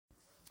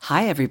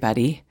Hi,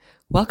 everybody.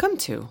 Welcome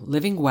to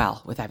Living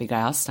Well with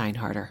Abigail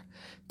Steinharder,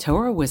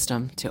 Torah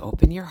wisdom to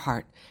open your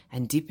heart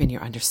and deepen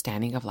your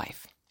understanding of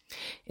life.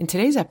 In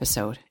today's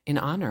episode, in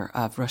honor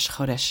of Rosh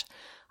Chodesh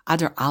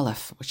Adar I,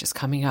 which is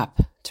coming up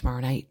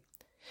tomorrow night,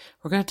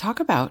 we're going to talk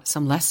about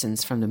some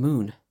lessons from the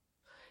moon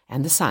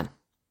and the sun.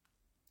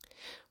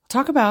 We'll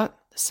talk about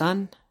the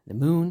sun, the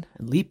moon,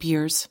 and leap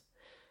years,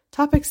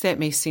 topics that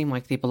may seem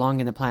like they belong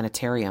in the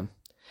planetarium.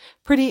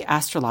 Pretty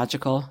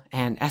astrological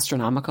and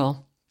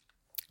astronomical.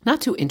 Not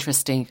too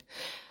interesting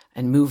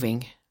and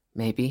moving,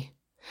 maybe.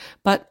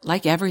 But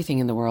like everything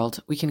in the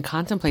world, we can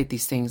contemplate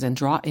these things and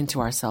draw into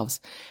ourselves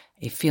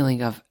a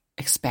feeling of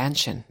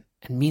expansion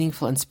and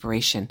meaningful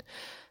inspiration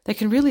that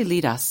can really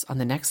lead us on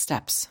the next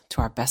steps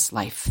to our best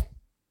life.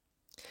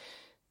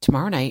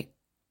 Tomorrow night,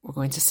 we're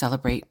going to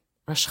celebrate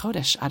Rosh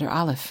Chodesh Adar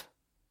I.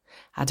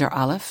 Adar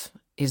Aleph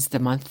is the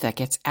month that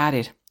gets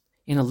added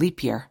in a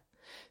leap year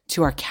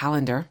to our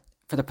calendar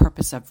for the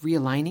purpose of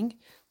realigning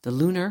the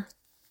lunar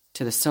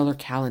to the solar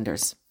calendar,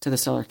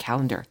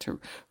 to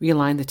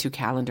realign the two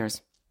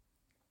calendars.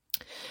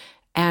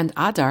 And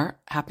Adar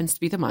happens to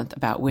be the month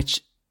about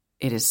which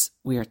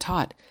we are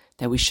taught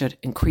that we should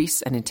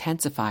increase and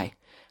intensify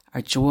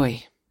our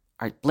joy,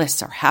 our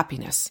bliss, our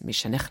happiness.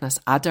 Mishanichnas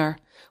Adar,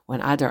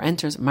 when Adar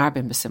enters,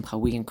 marbim b'simcha,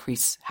 we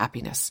increase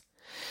happiness.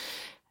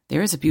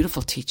 There is a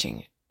beautiful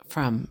teaching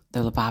from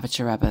the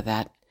Lubavitcher Rebbe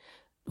that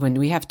when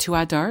we have two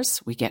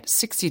Adars, we get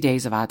 60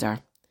 days of Adar.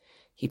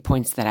 He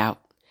points that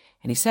out.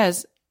 And he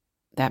says,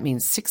 that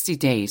means 60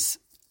 days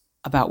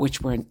about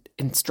which we're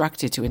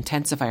instructed to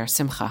intensify our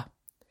simcha.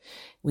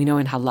 We know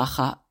in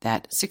halacha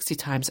that 60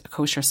 times a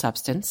kosher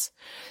substance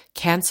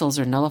cancels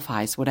or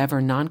nullifies whatever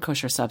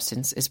non-kosher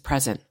substance is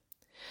present.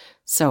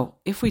 So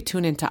if we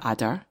tune into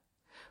Adar,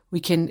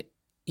 we can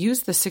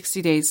use the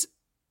 60 days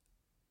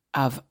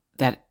of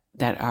that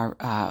are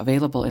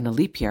available in a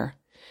leap year.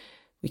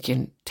 We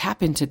can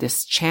tap into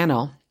this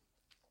channel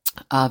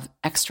of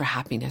extra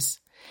happiness.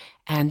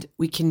 And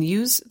we can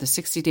use the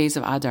 60 days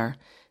of Adar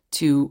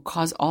to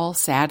cause all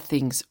sad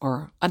things,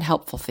 or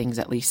unhelpful things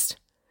at least,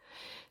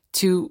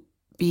 to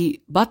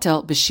be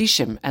batel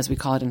b'shishim, as we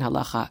call it in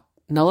halacha,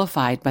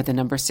 nullified by the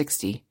number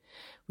 60.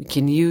 We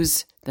can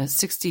use the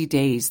 60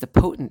 days, the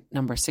potent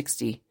number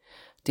 60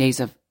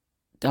 days of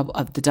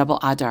the double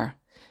Adar,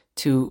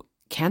 to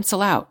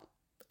cancel out,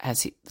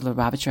 as the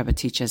Lubavitcher Rebbe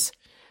teaches,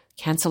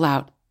 cancel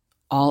out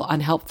all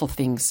unhelpful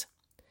things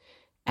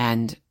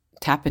and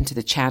tap into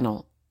the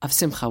channel of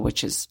simcha,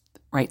 which is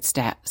right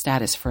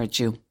status for a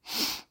Jew.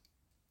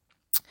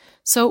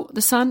 So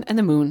the sun and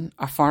the moon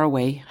are far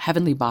away,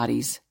 heavenly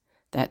bodies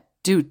that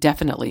do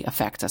definitely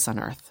affect us on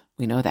earth.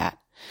 We know that.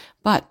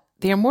 But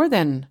they are more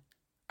than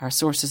our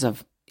sources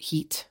of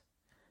heat,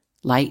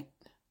 light,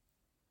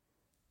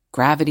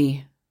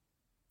 gravity,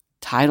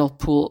 tidal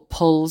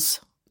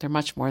pulls. They're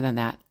much more than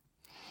that.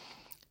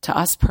 To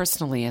us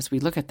personally, as we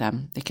look at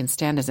them, they can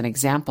stand as an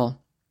example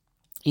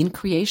in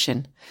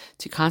creation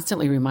to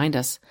constantly remind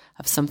us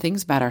of some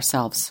things about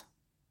ourselves.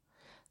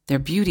 Their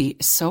beauty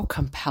is so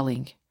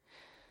compelling.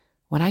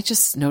 When I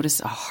just notice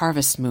a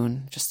harvest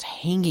moon just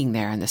hanging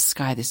there in the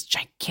sky, this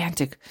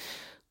gigantic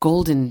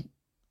golden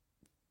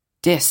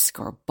disc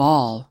or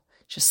ball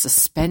just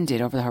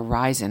suspended over the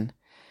horizon,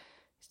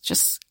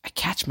 I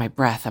catch my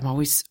breath. I'm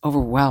always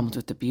overwhelmed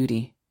with the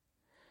beauty.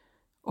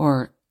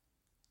 Or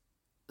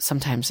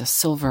sometimes a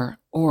silver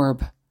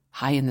orb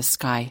high in the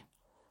sky.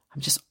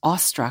 I'm just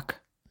awestruck.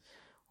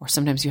 Or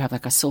sometimes you have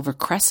like a silver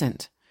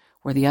crescent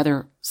where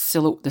the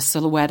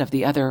silhouette of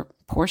the other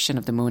portion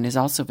of the moon is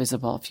also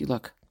visible if you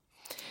look.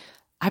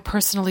 I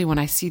personally, when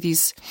I see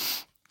these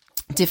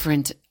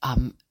different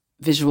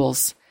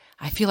visuals,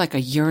 I feel like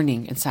a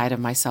yearning inside of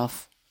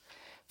myself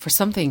for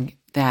something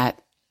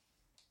that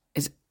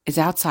is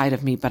outside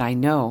of me, but I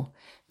know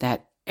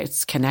that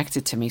it's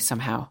connected to me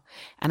somehow.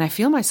 And I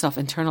feel myself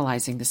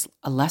internalizing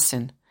a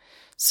lesson.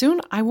 Soon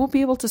I won't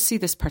be able to see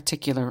this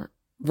particular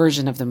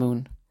version of the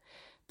moon.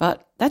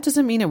 But that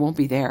doesn't mean it won't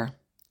be there.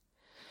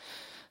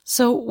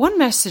 So one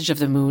message of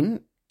the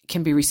moon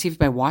can be received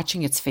by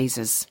watching its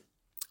phases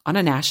on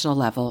a national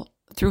level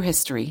through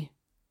history.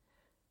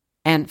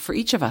 And for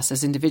each of us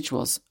as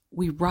individuals,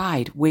 we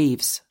ride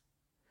waves.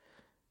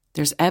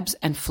 There's ebbs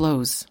and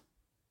flows.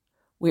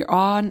 We're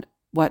on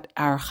what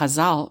our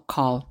Chazal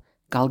call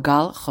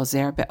Galgal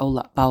Choser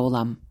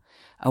Ba'olam,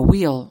 a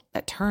wheel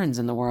that turns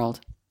in the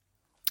world.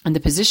 And the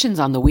positions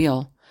on the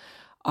wheel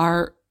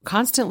are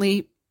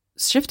constantly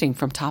shifting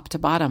from top to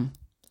bottom.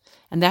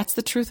 And that's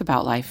the truth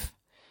about life.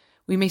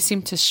 We may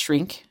seem to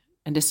shrink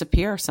and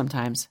disappear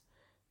sometimes,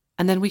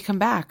 and then we come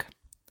back.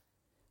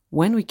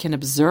 When we can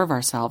observe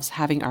ourselves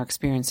having our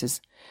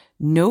experiences,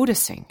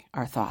 noticing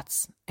our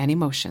thoughts and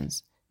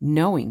emotions,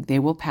 knowing they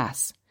will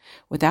pass,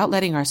 without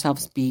letting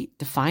ourselves be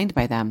defined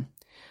by them,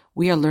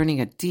 we are learning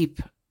a deep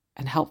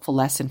and helpful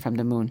lesson from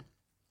the moon.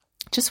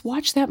 Just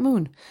watch that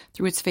moon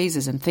through its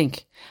phases and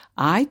think,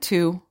 I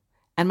too,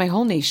 and my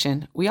whole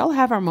nation, we all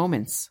have our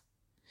moments.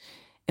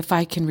 If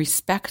I can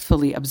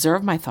respectfully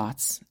observe my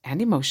thoughts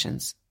and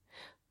emotions,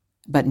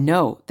 but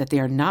know that they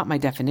are not my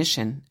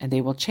definition and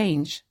they will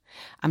change,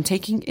 I'm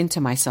taking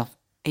into myself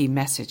a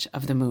message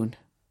of the moon.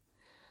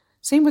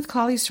 Same with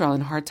Klal Yisrael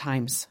in hard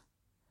times.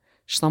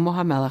 Shlomo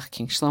HaMelech,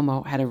 King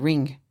Shlomo, had a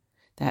ring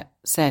that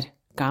said,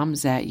 Gam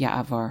Zeh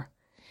Ya'avor.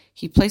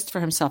 He placed for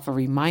himself a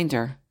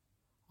reminder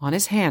on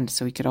his hand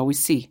so he could always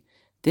see,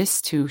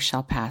 this too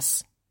shall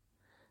pass.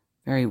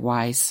 Very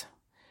wise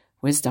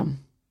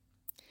wisdom.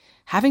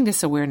 Having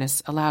this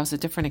awareness allows a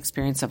different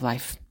experience of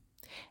life.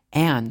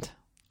 And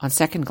on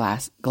second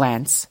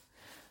glance,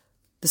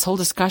 this whole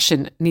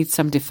discussion needs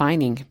some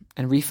defining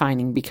and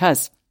refining,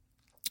 because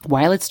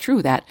while it's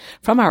true that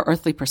from our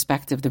earthly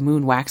perspective, the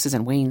moon waxes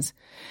and wanes,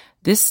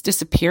 this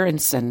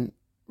disappearance and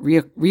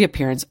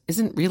reappearance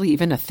isn't really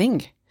even a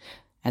thing.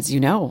 As you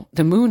know,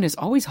 the moon is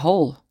always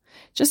whole.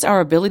 Just our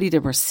ability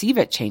to perceive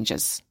it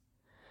changes.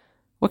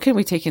 What can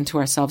we take into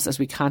ourselves as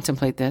we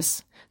contemplate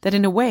this? That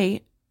in a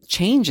way,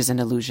 change is an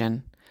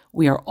illusion.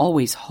 We are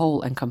always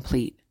whole and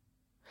complete.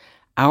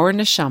 Our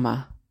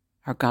neshama,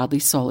 our godly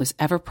soul, is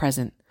ever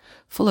present,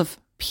 full of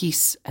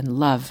peace and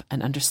love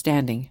and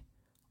understanding,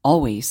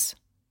 always.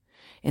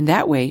 In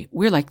that way,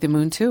 we're like the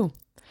moon too.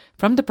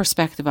 From the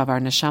perspective of our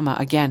neshama,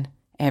 again,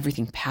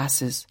 everything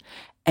passes.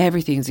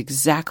 Everything is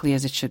exactly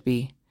as it should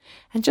be.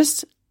 And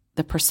just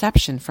the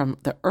perception from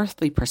the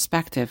earthly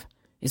perspective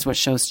is what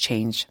shows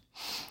change.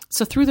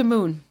 So through the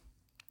moon,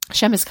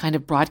 Hashem is kind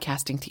of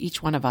broadcasting to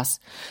each one of us,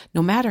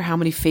 no matter how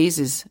many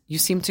phases you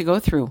seem to go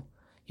through.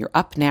 You're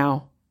up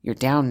now, you're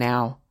down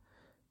now.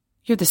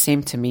 You're the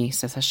same to me,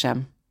 says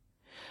Hashem.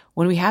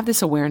 When we have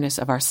this awareness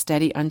of our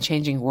steady,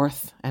 unchanging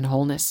worth and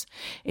wholeness,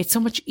 it's so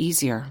much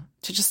easier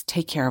to just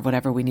take care of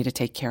whatever we need to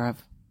take care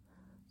of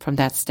from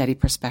that steady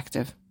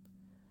perspective.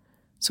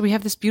 So we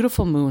have this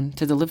beautiful moon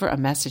to deliver a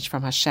message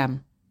from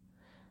Hashem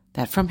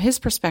that from his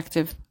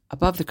perspective,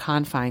 above the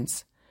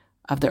confines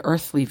of the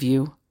earthly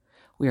view,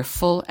 we are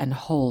full and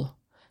whole,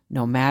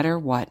 no matter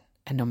what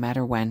and no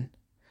matter when,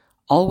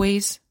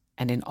 always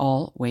and in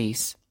all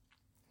ways.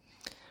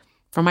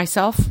 For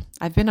myself,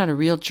 I've been on a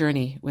real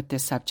journey with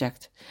this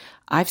subject.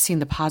 I've seen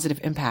the positive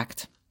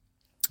impact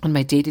on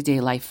my day-to-day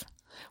life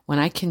when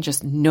I can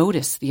just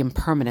notice the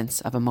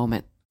impermanence of a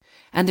moment.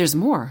 And there's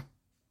more.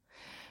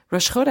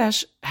 Rosh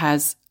Chodesh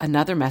has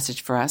another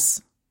message for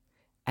us,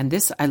 and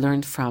this I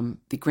learned from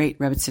the great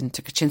Rebbetzin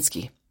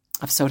Tukachinsky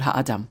of Sod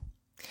HaAdam.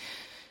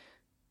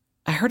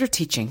 I heard her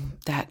teaching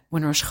that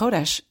when Rosh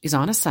Chodesh is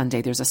on a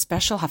Sunday, there's a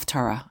special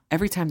haftarah.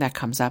 Every time that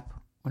comes up,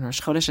 when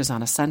Rosh Chodesh is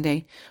on a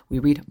Sunday, we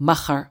read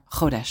Machar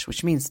Chodesh,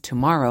 which means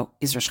tomorrow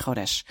is Rosh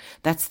Chodesh.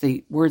 That's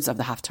the words of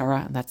the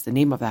haftarah, and that's the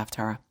name of the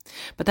haftarah.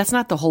 But that's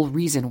not the whole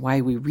reason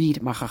why we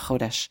read Machar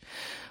Chodesh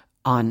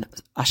on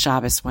a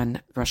Shabbos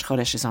when Rosh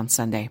Chodesh is on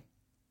Sunday.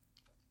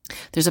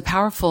 There's a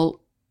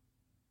powerful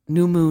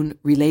new moon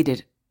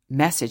related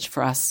message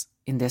for us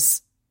in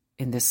this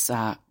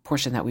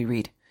portion that we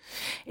read.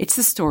 It's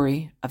the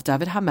story of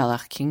David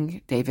HaMelech,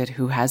 King David,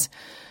 who has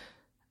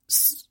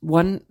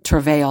one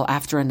travail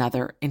after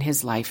another in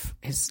his life.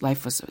 His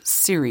life was a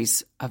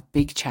series of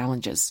big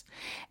challenges.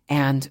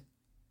 And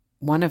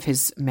one of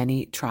his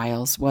many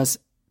trials was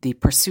the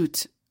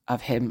pursuit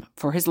of him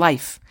for his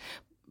life.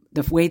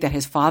 The way that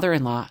his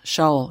father-in-law,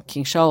 Shaul,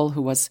 King Shaul,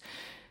 who was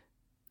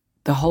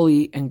the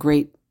holy and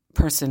great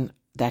person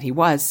that he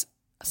was,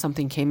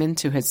 something came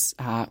into his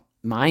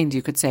mind,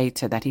 you could say,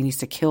 to that he needs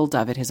to kill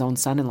David, his own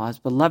son-in-law, his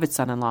beloved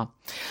son-in-law.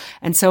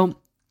 And so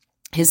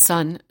his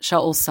son,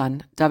 Shaul's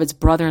son, David's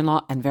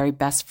brother-in-law and very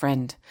best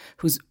friend,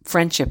 whose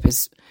friendship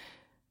is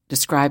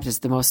described as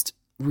the most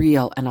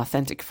real and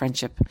authentic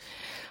friendship,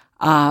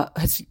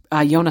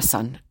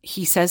 Yonasan,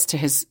 he says to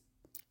his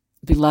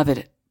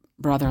beloved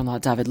brother-in-law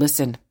David,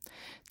 listen,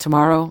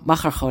 tomorrow,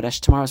 Machar Chodesh,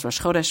 tomorrow's Rosh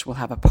Chodesh, we'll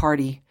have a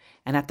party,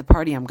 and at the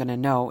party I'm going to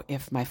know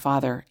if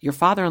your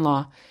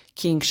father-in-law,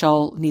 King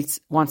Shaul,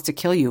 wants to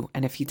kill you,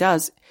 and if he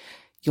does,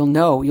 you'll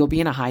know, you'll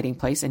be in a hiding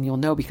place, and you'll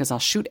know because I'll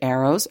shoot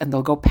arrows and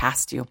they'll go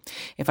past you.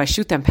 If I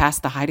shoot them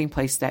past the hiding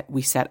place that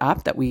we set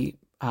up, that we,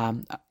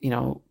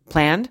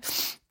 planned,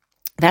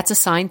 that's a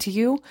sign to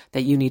you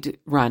that you need to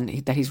run,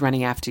 that he's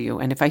running after you.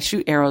 And if I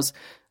shoot arrows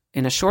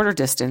in a shorter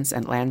distance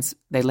and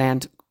they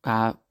land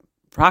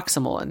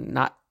proximal and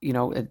not,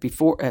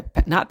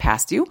 not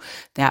past you,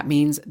 that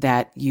means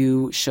that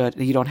you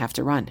don't have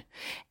to run.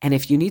 And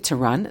if you need to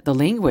run, the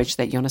language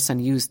that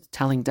Yonasan used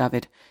telling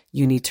David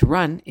you need to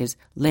run is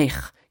Lech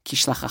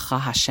kishlachacha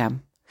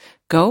Hashem.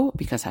 Go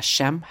because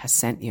Hashem has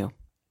sent you.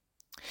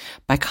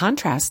 By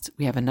contrast,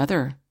 we have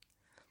another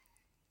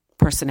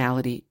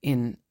personality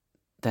in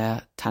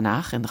the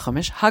Tanakh, in the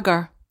Chumash,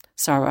 Hagar,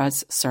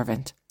 Sarah's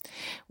servant.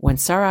 When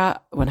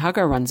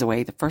Hagar runs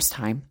away the first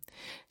time,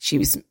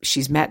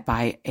 she's met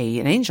by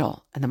an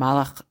angel, and the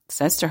Malach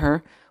says to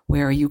her,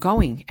 where are you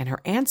going? And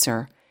her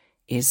answer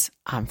is,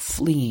 I'm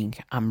fleeing,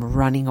 I'm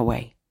running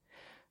away.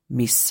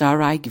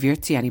 Misarai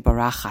gvirti ani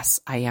barachas,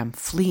 I am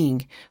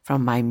fleeing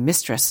from my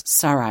mistress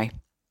Sarai.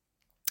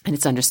 And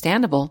it's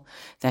understandable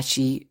that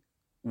she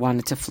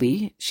wanted to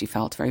flee. She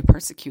felt very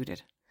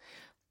persecuted.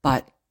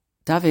 But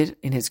David,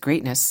 in his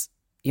greatness,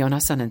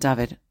 Yonasan and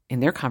David, in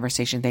their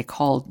conversation, they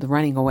called the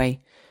running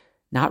away,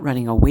 not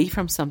running away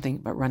from something,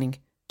 but running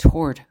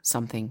toward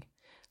something.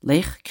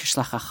 Lech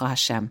kishlachacha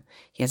Hashem.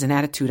 He has an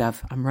attitude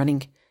of, I'm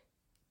running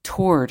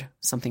toward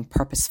something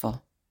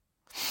purposeful.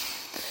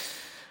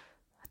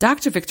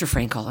 Dr. Viktor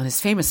Frankl, in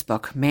his famous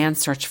book, Man's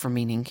Search for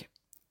Meaning,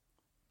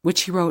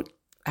 which he wrote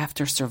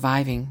after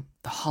surviving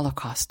the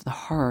Holocaust, the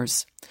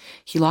horrors,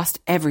 he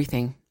lost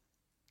everything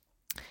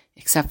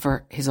except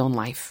for his own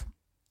life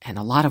and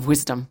a lot of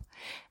wisdom.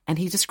 And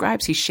he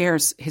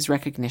shares his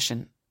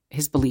recognition,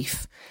 his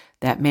belief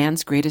that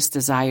man's greatest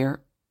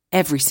desire,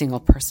 every single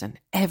person,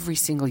 every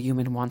single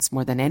human wants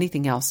more than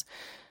anything else,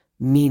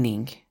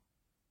 meaning,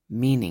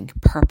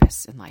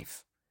 purpose in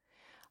life.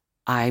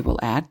 I will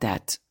add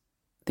that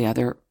the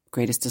other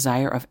greatest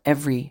desire of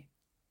everything,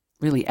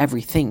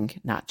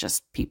 not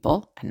just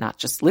people and not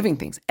just living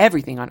things,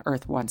 everything on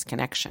earth wants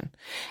connection.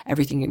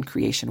 Everything in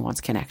creation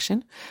wants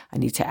connection. I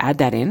need to add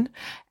that in.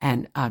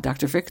 And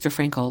Dr. Viktor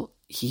Frankl,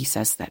 he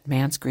says that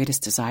man's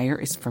greatest desire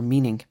is for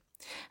meaning.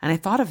 And I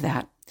thought of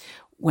that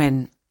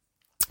when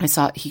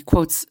he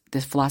quotes the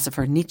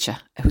philosopher Nietzsche,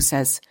 who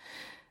says,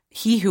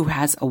 he who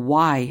has a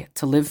why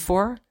to live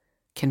for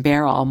can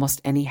bear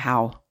almost any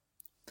how.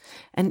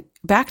 And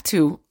back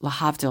to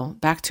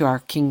Lahavdil, back to our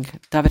King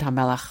David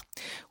HaMelech,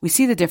 we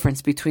see the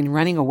difference between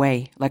running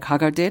away, like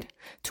Hagar did,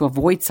 to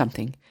avoid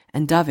something,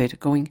 and David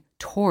going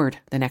toward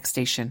the next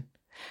station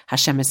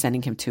Hashem is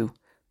sending him to.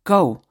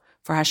 Go,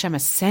 for Hashem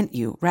has sent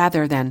you,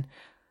 rather than,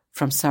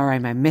 from Sarai,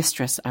 my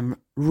mistress, I'm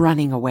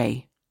running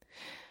away.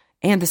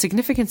 And the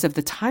significance of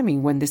the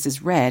timing when this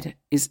is read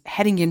is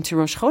heading into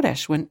Rosh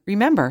Chodesh, when,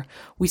 remember,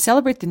 we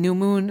celebrate the new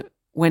moon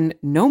when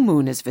no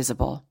moon is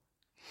visible,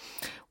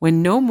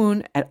 when no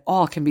moon at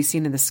all can be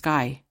seen in the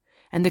sky.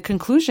 And the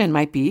conclusion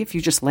might be, if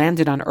you just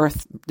landed on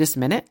Earth this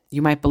minute,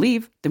 you might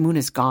believe the moon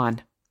is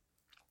gone.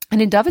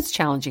 And in David's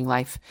challenging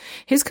life,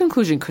 his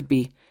conclusion could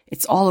be,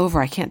 it's all over.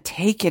 I can't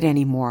take it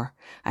anymore.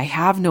 I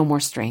have no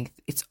more strength.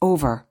 It's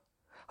over.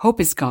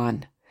 Hope is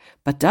gone.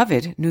 But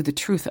David knew the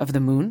truth of the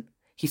moon.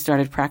 He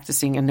started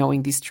practicing and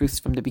knowing these truths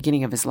from the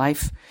beginning of his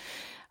life.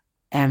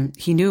 And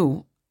he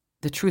knew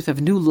the truth of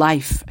new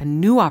life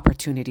and new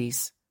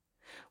opportunities.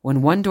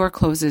 When one door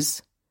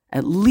closes,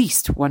 at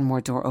least one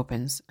more door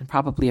opens, and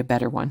probably a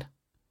better one.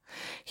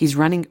 He's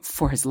running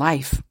for his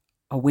life,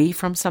 away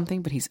from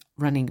something, but he's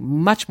running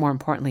much more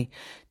importantly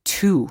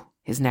to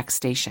his next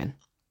station.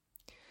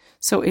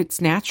 So it's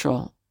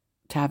natural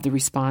to have the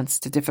response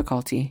to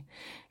difficulty.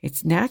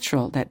 It's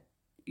natural that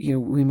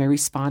we may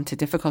respond to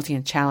difficulty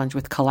and challenge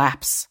with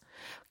collapse,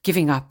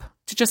 giving up,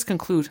 to just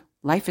conclude,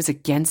 life is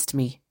against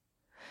me.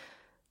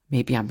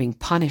 Maybe I'm being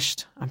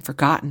punished, I'm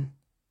forgotten,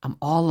 I'm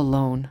all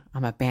alone,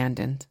 I'm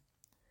abandoned.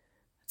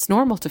 It's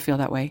normal to feel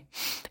that way.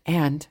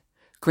 And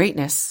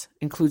greatness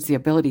includes the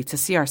ability to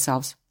see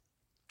ourselves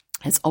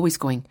as always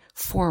going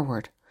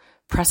forward,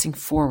 pressing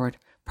forward,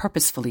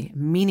 purposefully,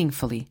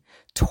 meaningfully,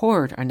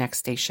 toward our next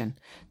station,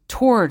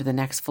 toward the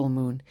next full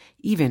moon,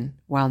 even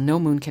while no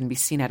moon can be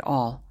seen at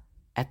all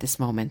at this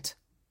moment.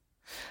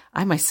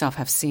 I myself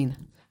have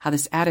seen how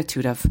this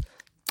attitude of,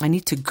 I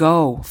need to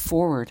go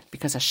forward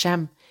because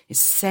Hashem is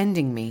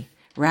sending me,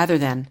 rather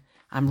than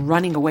I'm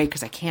running away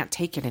because I can't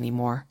take it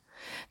anymore.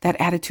 That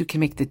attitude can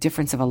make the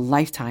difference of a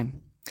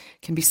lifetime,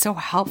 can be so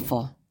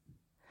helpful.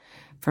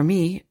 For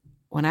me,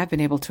 when I've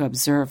been able to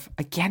observe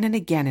again and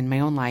again in my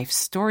own life,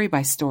 story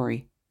by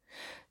story,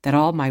 that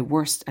all my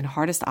worst and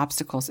hardest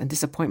obstacles and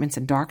disappointments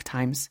and dark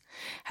times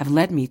have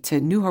led me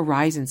to new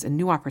horizons and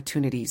new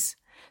opportunities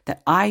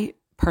that I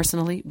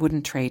personally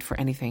wouldn't trade for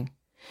anything,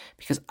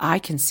 because I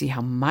can see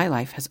how my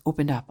life has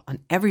opened up on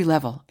every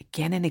level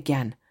again and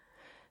again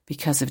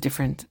because of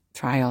different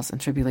trials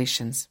and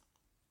tribulations.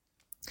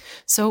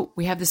 So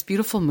we have this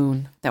beautiful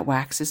moon that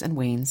waxes and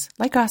wanes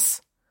like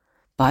us,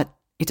 but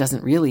it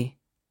doesn't really.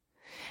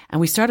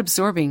 And we start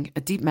absorbing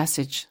a deep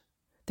message.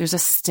 There's a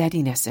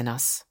steadiness in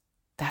us.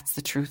 That's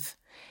the truth.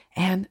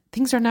 And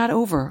things are not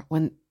over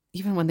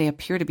even when they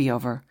appear to be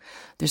over.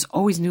 There's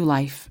always new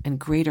life and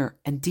greater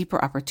and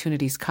deeper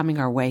opportunities coming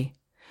our way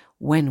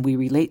when we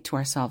relate to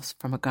ourselves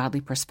from a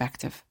godly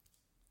perspective.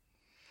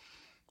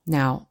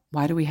 Now,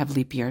 why do we have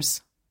leap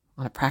years?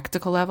 On a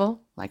practical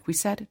level, like we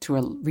said, to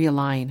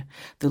realign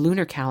the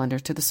lunar calendar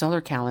to the solar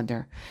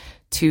calendar,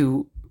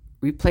 to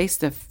replace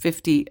the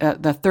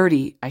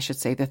 30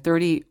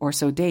 or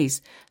so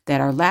days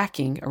that are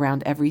lacking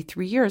around every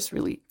 3 years,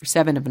 really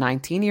 7 of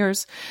 19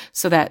 years,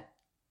 so that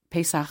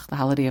Pesach, the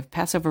holiday of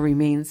Passover,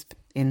 remains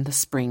in the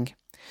spring,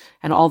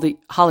 and all the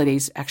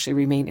holidays actually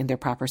remain in their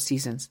proper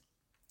seasons.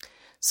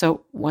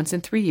 So once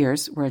in 3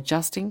 years, we're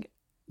adjusting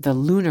the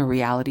lunar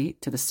reality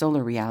to the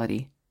solar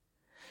reality.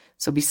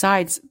 So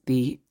besides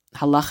the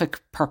halachic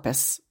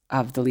purpose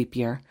of the leap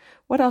year,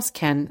 what else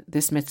can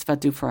this mitzvah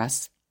do for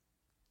us?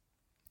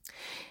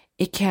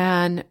 It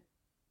can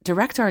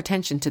direct our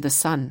attention to the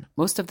sun.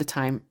 Most of the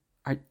time,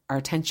 our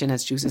attention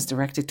as Jews is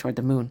directed toward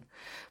the moon.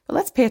 But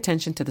let's pay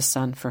attention to the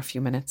sun for a few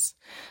minutes.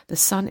 The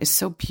sun is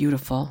so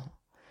beautiful,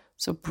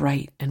 so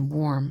bright and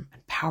warm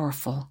and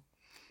powerful.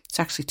 It's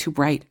actually too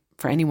bright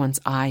for anyone's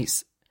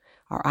eyes.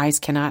 Our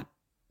eyes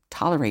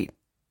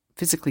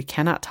physically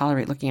cannot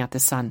tolerate looking at the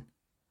sun.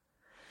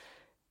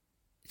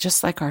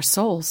 Just like our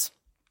souls,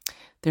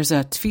 there's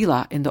a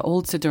tefillah in the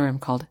old Siddurim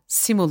called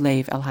Simu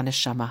Lev El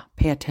Haneshama,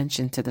 pay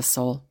attention to the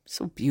soul.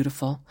 So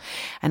beautiful.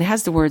 And it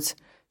has the words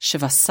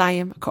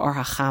Shivasayim Ka'or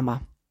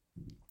HaChama.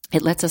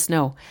 It lets us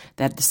know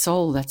that the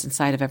soul that's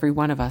inside of every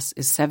one of us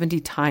is 70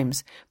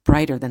 times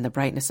brighter than the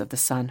brightness of the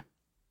sun.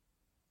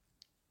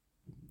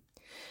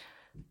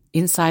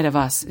 Inside of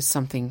us is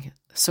something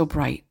so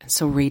bright and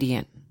so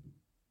radiant.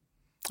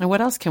 And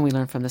what else can we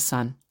learn from the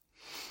sun?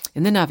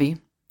 In the Navi,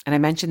 and I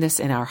mentioned this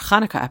in our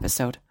Hanukkah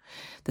episode,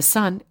 the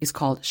sun is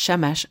called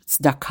Shemesh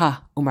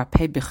Tzedakah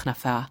Umarpeh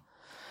Bichnafeh.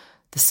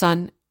 The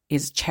sun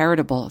is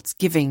charitable, it's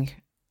giving,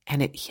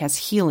 and it has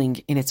healing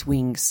in its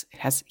wings. It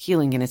has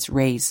healing in its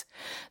rays.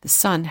 The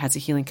sun has a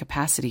healing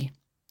capacity.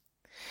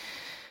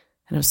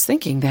 And I was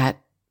thinking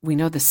that we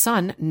know the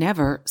sun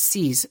never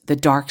sees the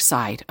dark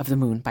side of the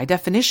moon. By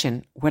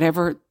definition,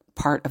 whatever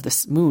part of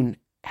the moon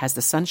has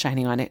the sun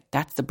shining on it,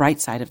 that's the bright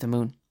side of the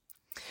moon.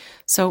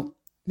 So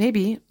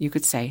maybe you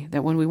could say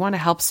that when we want to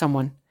help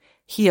someone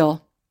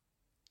heal,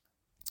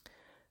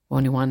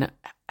 when we want to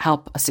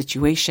help a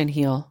situation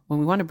heal, when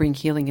we want to bring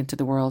healing into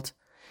the world,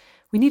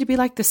 we need to be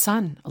like the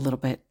sun a little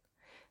bit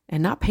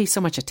and not pay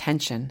so much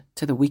attention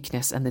to the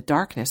weakness and the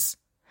darkness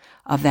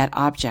of that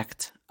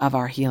object of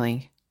our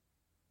healing.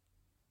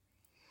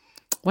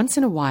 Once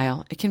in a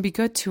while, it can be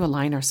good to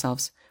align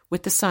ourselves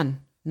with the sun,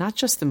 not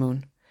just the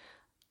moon.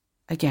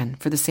 Again,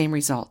 for the same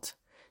result,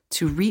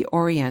 to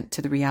reorient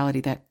to the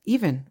reality that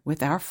even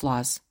with our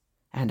flaws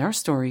and our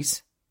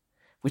stories,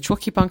 which will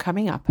keep on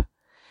coming up,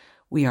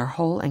 we are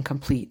whole and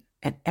complete,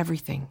 and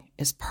everything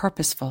is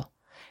purposeful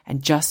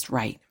and just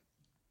right.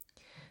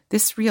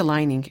 This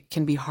realigning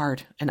can be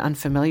hard and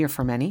unfamiliar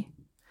for many.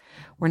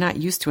 We're not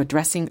used to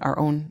addressing our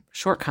own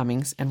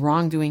shortcomings and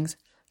wrongdoings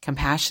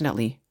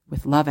compassionately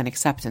with love and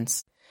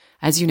acceptance.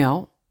 As you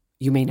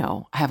may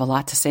know, I have a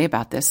lot to say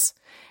about this,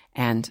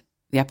 and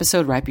the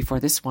episode right before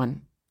this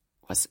one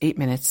was 8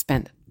 minutes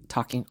spent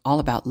talking all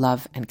about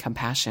love and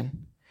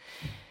compassion.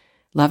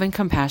 Love and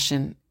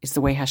compassion is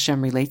the way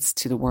Hashem relates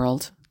to the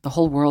world. The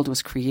whole world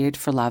was created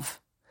for love.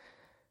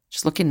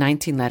 Just look in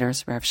 19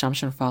 letters, Rav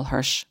Shamshon Raphael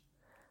Hirsch,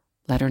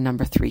 letter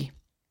number 3.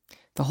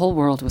 The whole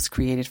world was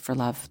created for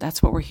love.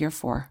 That's what we're here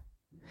for.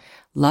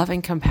 Love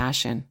and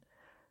compassion,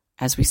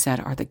 as we said,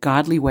 are the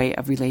godly way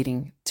of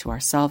relating to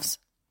ourselves,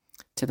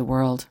 to the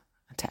world,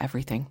 and to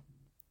everything.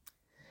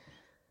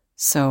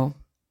 So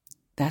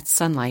that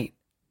sunlight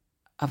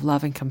of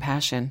love and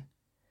compassion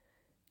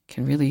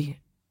can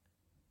really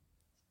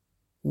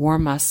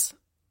warm us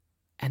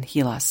and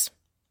heal us.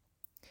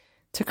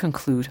 To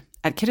conclude,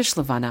 at Kiddush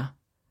Levana,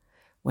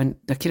 when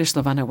the Kiddush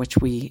Levana, which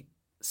we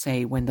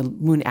say when the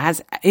moon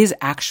is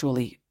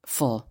actually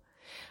full,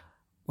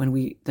 when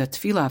the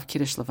tefillah of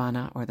Kiddush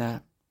Levana, or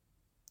the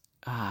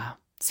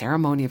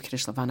ceremony of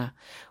Kiddush Levana,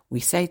 we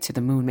say to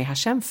the moon, may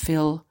Hashem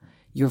fill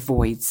your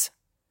voids.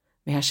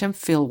 May Hashem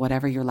fill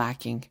whatever you're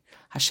lacking.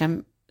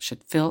 Hashem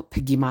should fill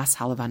Pegimas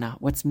Halavana,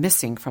 what's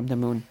missing from the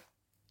moon,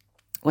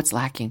 what's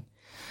lacking.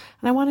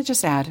 And I want to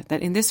just add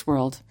that in this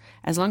world,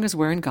 as long as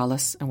we're in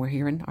Galus and we're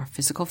here in our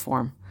physical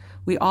form,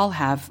 we all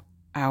have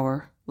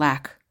our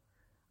lack,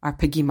 our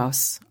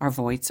pegimos, our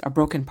voids, our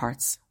broken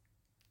parts.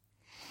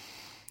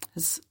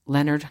 As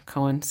Leonard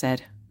Cohen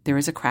said, there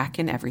is a crack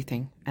in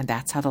everything, and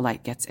that's how the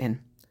light gets in.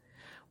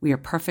 We are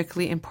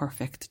perfectly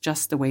imperfect,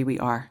 just the way we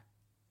are.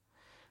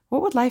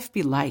 What would life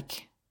be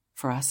like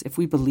for us if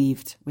we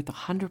believed with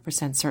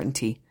 100%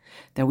 certainty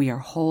that we are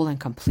whole and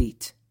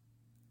complete?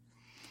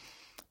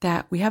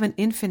 That we have an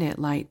infinite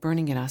light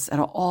burning in us at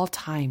all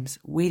times,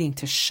 waiting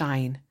to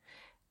shine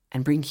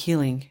and bring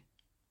healing.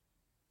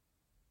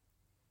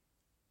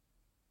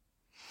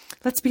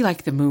 Let's be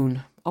like the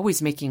moon,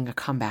 always making a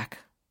comeback.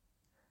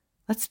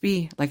 Let's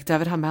be like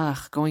David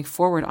HaMelech, going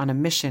forward on a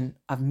mission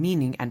of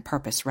meaning and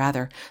purpose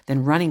rather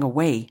than running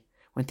away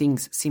when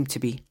things seem to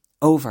be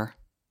over.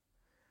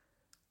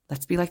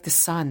 Let's be like the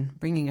sun,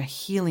 bringing a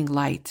healing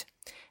light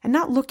and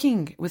not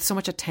looking with so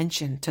much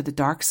attention to the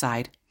dark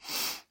side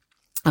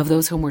of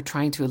those whom we're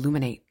trying to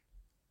illuminate.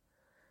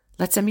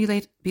 Let's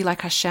be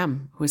like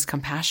Hashem, who is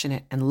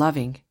compassionate and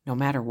loving no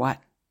matter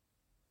what.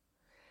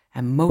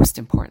 And most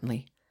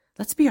importantly,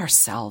 let's be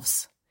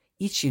ourselves,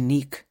 each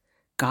unique,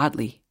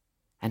 godly,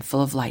 and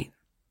full of light.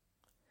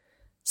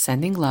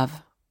 Sending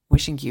love,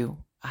 wishing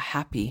you a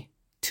happy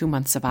 2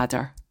 months of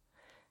Adar,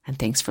 and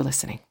thanks for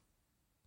listening.